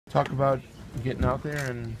Talk about getting out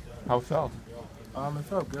there and how it felt. It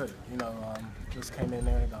felt good. Just came in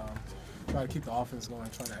there and try to keep the offense going,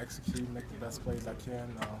 try to execute, make the best plays I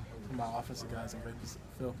can. Put my offensive guys in great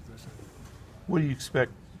field position. What do you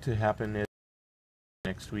expect to happen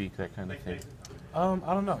next week, that kind of thing? I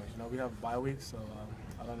don't know. We have a bye week, so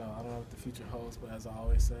I don't know. I don't know what the future holds, but as I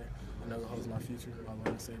always say, I know who holds my future, my Lord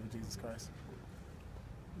and Savior, Jesus Christ.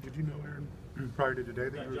 Did you know, Aaron, prior to today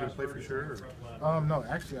that you were going to play for sure? No,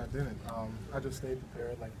 actually I didn't. I just stayed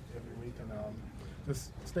prepared like every week and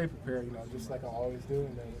just stay prepared, just like I always do.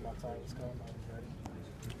 And then when my time was come, I was ready.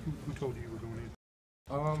 Who told you you were going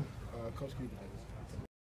in? Coach Keith.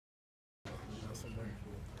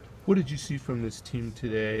 What did you see from this team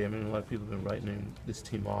today? I mean, a lot of people have been writing this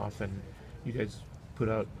team off, and you guys put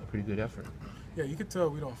out a pretty good effort. Yeah, you can tell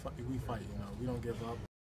we fight. We don't give up.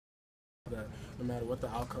 That no matter what the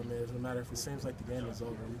outcome is, no matter if it seems like the game is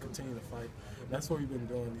over, we continue to fight. And that's what we've been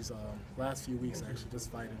doing these last few weeks, actually,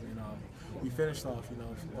 just fighting. And we finished off,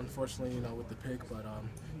 unfortunately, with the pick, but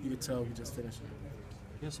you could tell we just finished it.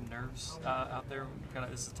 You have some nerves out there.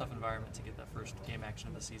 This is a tough environment to get that first game action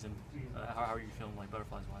of the season. How are you feeling, like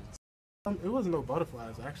butterflies wise? It wasn't no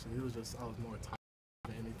butterflies actually. It was just I was more tired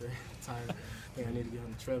than anything. Tired. I think I need to get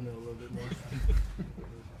on the treadmill a little bit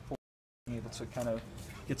more. Being able to kind of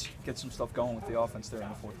get some stuff going with the offense there in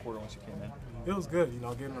the fourth quarter once you came in. It was good,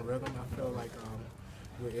 getting a rhythm. I feel like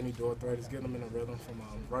with any dual threat, is getting them in a rhythm from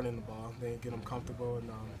running the ball, then get them comfortable, and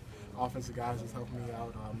offensive guys just helping me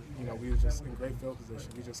out. We were just in great field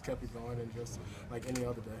position. We just kept it going, and just like any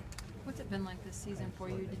other day. What's it been like this season for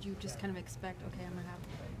you? Did you just kind of expect, okay, I'm going to have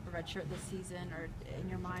a red shirt this season, or in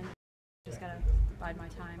your mind, just got to bide my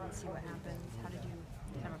time and see what happens? How did you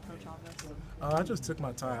kind of approach all this? I just took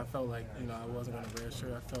my time. I felt like, I wasn't going to red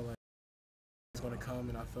shirt. I felt like it was going to come,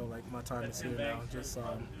 and I felt like my time is here now. Just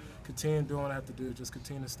continue doing what I have to do. Just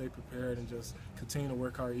continue to stay prepared and just continue to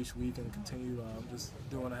work hard each week and continue just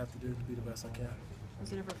doing what I have to do to be the best I can.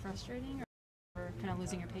 Was it ever frustrating or kind of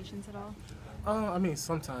losing your patience at all? I mean,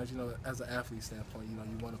 sometimes, as an athlete standpoint,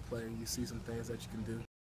 you want to play and you see some things that you can do.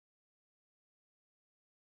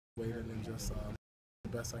 Wait and then just the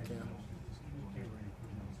best I can.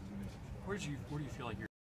 Where do you feel like you're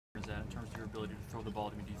at in terms of your ability to throw the ball?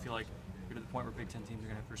 Do you feel like you're to the point where Big Ten teams are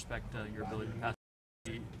going to have to respect your ability to pass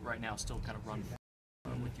right now, still kind of run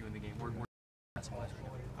with you in the game? Where passing wise right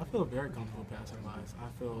now? I feel very comfortable passing wise. I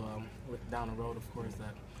feel down the road, of course,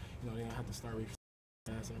 that they're going to have to start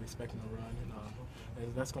and respecting the run,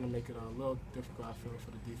 and that's going to make it a little difficult, I feel,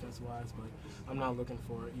 for the defense wise. But I'm not looking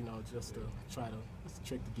for just to try to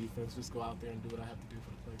trick the defense. Just go out there and do what I have to do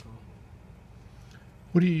for the play call.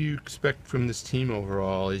 What do you expect from this team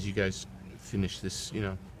overall as you guys finish this,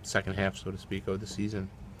 second half, so to speak, of the season?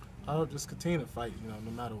 I'll just continue to fight,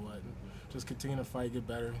 no matter what. Just continue to fight, get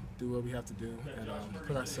better, do what we have to do, and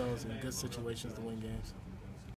put ourselves in good situations to win games.